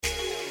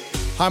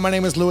Hi, my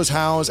name is Lewis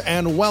Howes,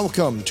 and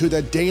welcome to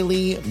the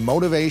Daily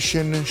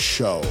Motivation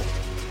Show.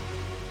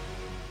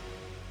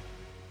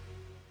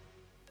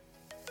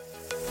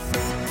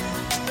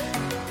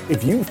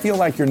 If you feel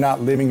like you're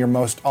not living your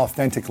most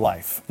authentic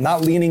life,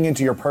 not leaning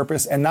into your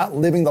purpose, and not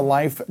living the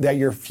life that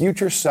your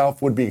future self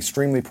would be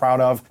extremely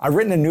proud of, I've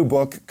written a new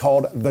book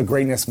called The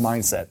Greatness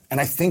Mindset, and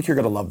I think you're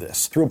going to love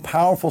this. Through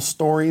powerful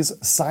stories,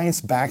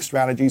 science-backed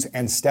strategies,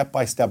 and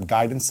step-by-step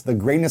guidance, The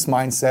Greatness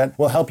Mindset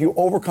will help you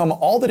overcome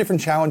all the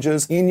different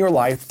challenges in your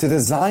life to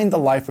design the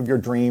life of your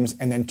dreams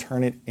and then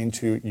turn it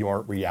into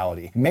your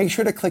reality. Make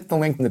sure to click the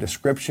link in the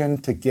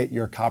description to get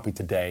your copy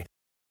today.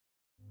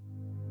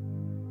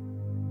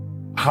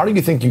 How do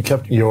you think you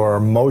kept your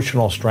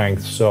emotional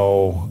strength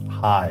so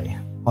high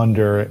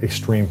under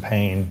extreme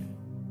pain,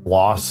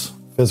 loss,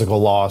 physical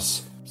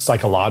loss,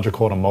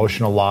 psychological and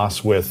emotional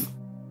loss with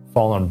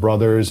fallen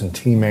brothers and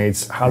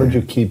teammates? How did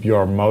you keep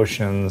your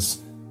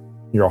emotions,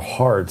 your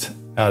heart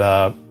at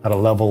a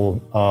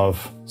level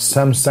of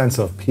some sense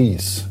of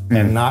peace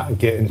and not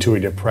get into a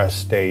depressed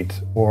state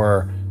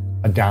or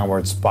a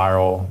downward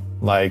spiral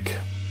like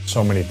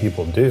so many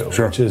people do,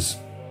 which is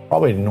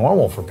probably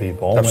normal for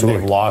people when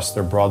they've lost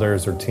their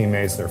brothers, their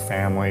teammates, their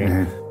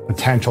family,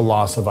 potential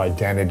loss of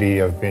identity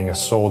of being a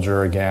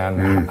soldier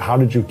again. How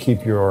did you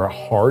keep your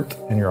heart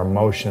and your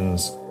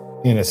emotions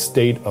in a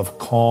state of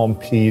calm,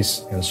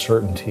 peace, and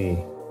certainty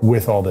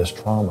with all this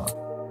trauma?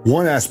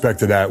 One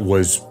aspect of that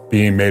was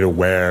being made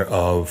aware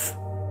of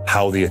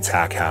how the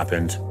attack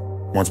happened.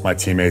 Once my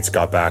teammates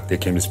got back, they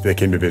came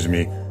to visit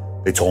me.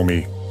 They told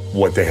me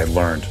what they had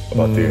learned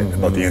about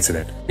the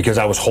incident, because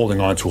I was holding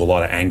on to a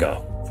lot of anger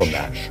from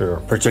that,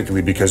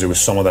 particularly because it was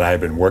someone that I had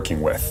been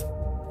working with.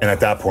 And at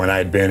that point, I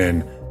had been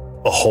in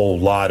a whole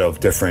lot of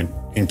different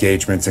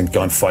engagements and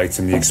gunfights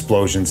and the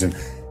explosions, and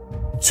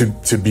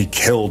to be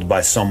killed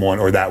by someone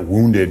or that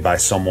wounded by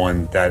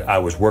someone that I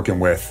was working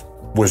with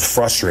was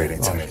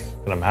frustrating to me.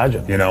 I can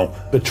imagine. You know,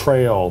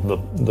 betrayal,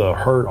 the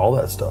hurt, all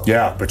that stuff.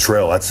 Yeah,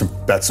 betrayal.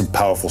 That's some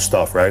powerful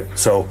stuff, right?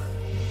 So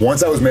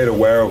once I was made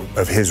aware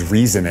of his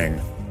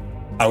reasoning,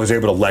 I was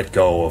able to let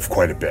go of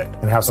quite a bit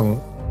and have some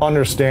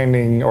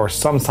understanding or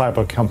some type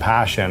of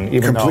compassion,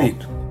 even though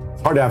it's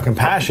hard to have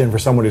compassion for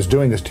someone who's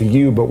doing this to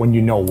you, but when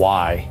you know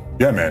why.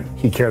 Yeah, man.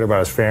 He cared about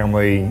his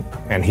family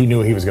and he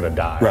knew he was going to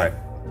die. Right.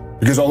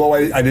 Because although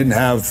I didn't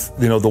have,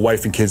 the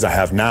wife and kids I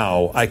have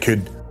now, I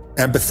could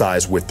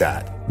empathize with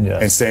that.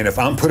 Yes. And saying, if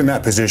I'm put in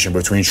that position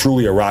between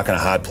truly a rock and a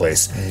hard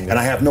place, and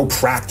I have no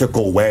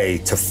practical way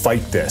to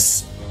fight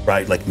this,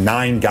 right? Like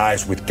 9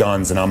 guys with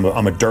guns and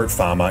I'm a dirt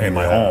farmer in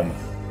my home,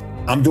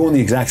 I'm doing the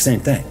exact same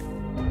thing.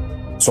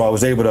 So I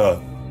was able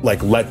to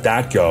let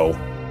that go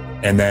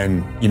and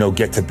then,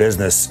 get to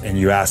business. And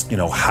you ask,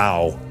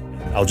 how?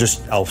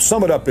 I'll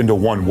sum it up into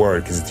one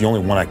word because it's the only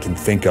one I can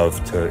think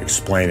of to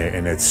explain it.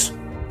 And it's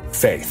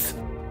faith,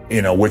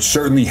 which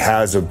certainly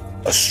has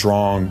a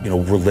strong,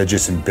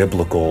 religious and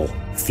biblical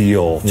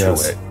feel to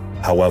it.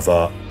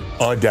 However,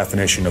 a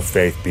definition of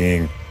faith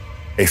being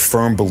a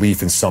firm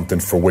belief in something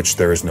for which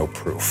there is no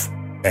proof.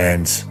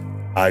 And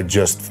I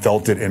just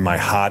felt it in my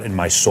heart and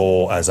my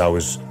soul as I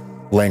was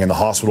laying in the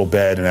hospital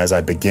bed and as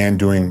I began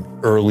doing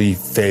early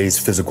phase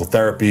physical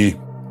therapy.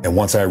 And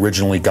once I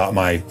originally got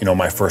my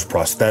first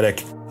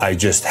prosthetic, I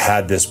just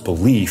had this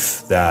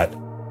belief that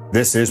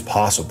this is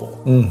possible.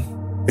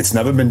 It's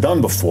never been done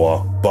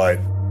before, but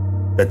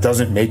that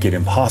doesn't make it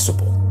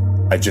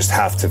impossible. I just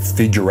have to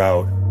figure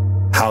out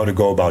how to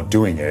go about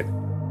doing it.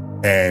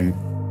 And,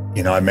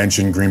 I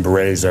mentioned Green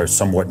Berets are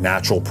somewhat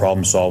natural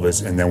problem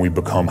solvers, and then we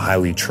become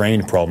highly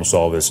trained problem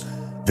solvers.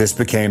 This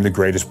became the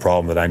greatest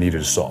problem that I needed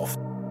to solve.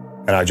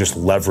 And I just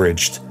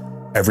leveraged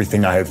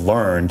everything I had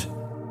learned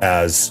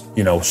as,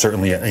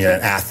 certainly an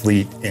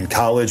athlete in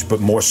college, but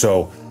more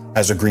so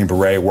as a Green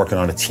Beret working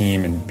on a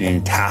team and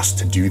being tasked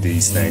to do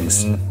these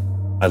things.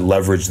 I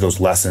leveraged those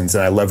lessons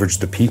and I leveraged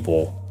the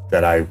people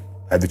that I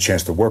had the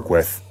chance to work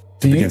with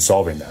to begin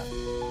solving that.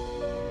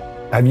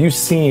 Have you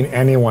seen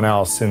anyone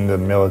else in the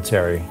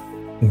military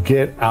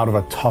get out of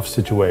a tough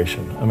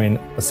situation? I mean,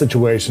 a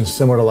situation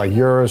similar to like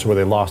yours where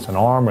they lost an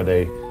arm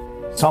or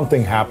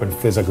something happened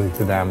physically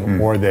to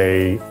them or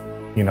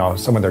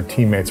some of their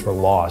teammates were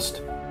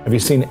lost. Have you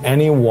seen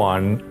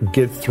anyone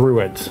get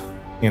through it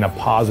in a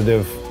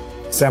positive,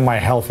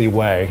 semi-healthy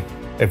way,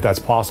 if that's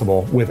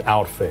possible,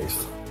 without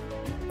faith?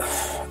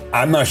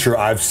 I'm not sure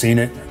I've seen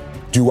it.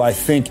 Do I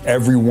think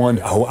everyone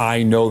who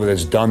I know that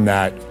has done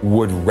that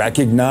would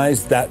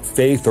recognize that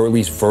faith or at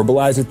least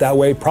verbalize it that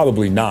way?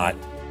 Probably not.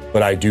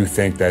 But I do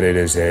think that it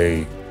is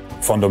a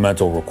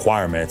fundamental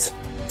requirement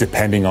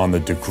depending on the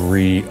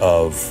degree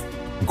of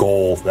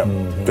goal that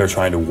they're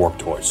trying to work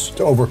towards.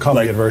 To overcome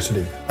the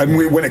adversity. I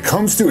mean, when it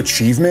comes to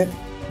achievement,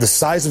 the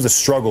size of the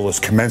struggle is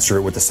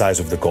commensurate with the size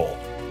of the goal.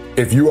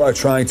 If you are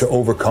trying to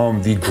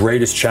overcome the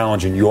greatest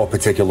challenge in your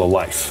particular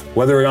life,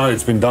 whether or not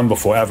it's been done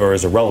before ever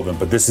is irrelevant,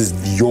 but this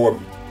is your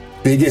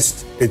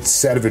biggest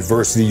set of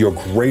adversity, your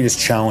greatest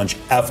challenge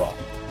ever,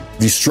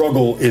 the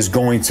struggle is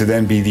going to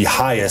then be the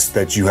highest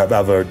that you have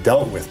ever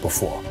dealt with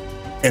before.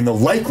 And the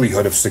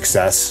likelihood of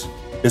success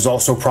is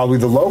also probably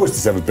the lowest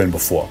it's ever been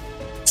before.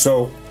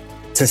 So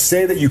to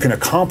say that you can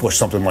accomplish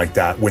something like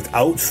that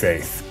without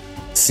faith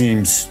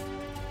seems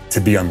to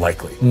be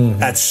unlikely.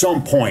 At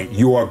some point,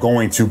 you are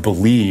going to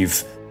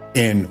believe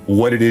in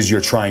what it is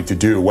you're trying to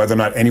do, whether or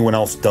not anyone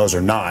else does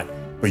or not,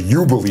 but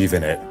you believe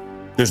in it.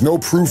 There's no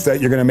proof that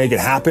you're going to make it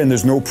happen.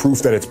 There's no proof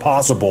that it's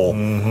possible,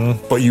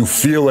 but you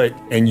feel it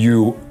and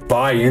you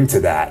buy into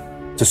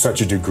that to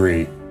such a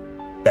degree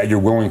that you're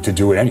willing to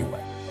do it anyway.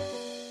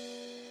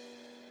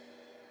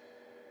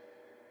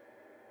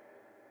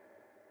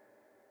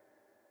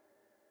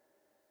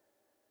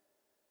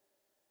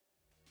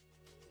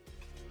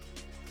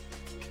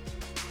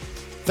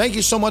 Thank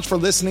you so much for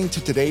listening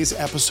to today's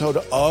episode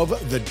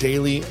of The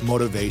Daily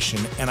Motivation,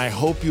 and I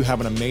hope you have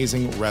an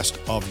amazing rest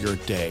of your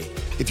day.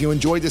 If you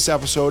enjoyed this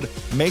episode,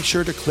 make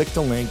sure to click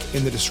the link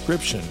in the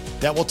description.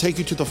 That will take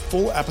you to the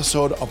full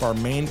episode of our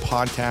main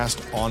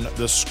podcast on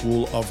the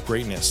School of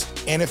Greatness.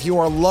 And if you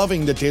are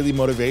loving The Daily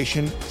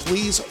Motivation,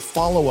 please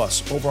follow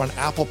us over on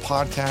Apple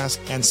Podcasts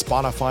and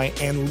Spotify,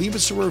 and leave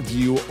us a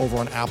review over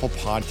on Apple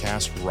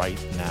Podcasts right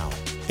now.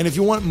 And if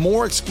you want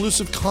more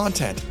exclusive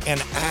content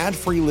and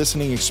ad-free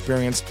listening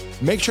experience,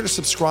 make sure to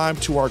subscribe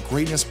to our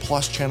Greatness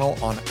Plus channel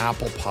on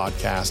Apple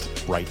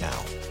Podcast right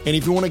now. And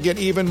if you want to get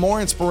even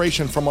more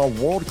inspiration from our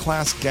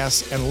world-class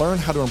guests and learn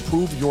how to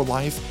improve your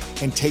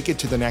life and take it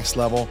to the next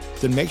level,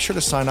 then make sure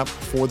to sign up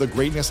for the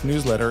Greatness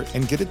newsletter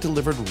and get it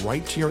delivered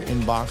right to your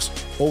inbox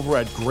over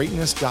at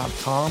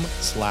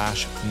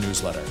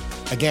greatness.com/newsletter.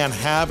 Again,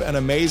 have an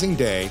amazing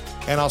day,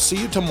 and I'll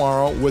see you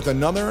tomorrow with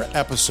another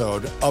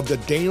episode of the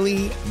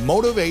Daily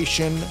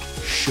Motivation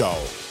Show.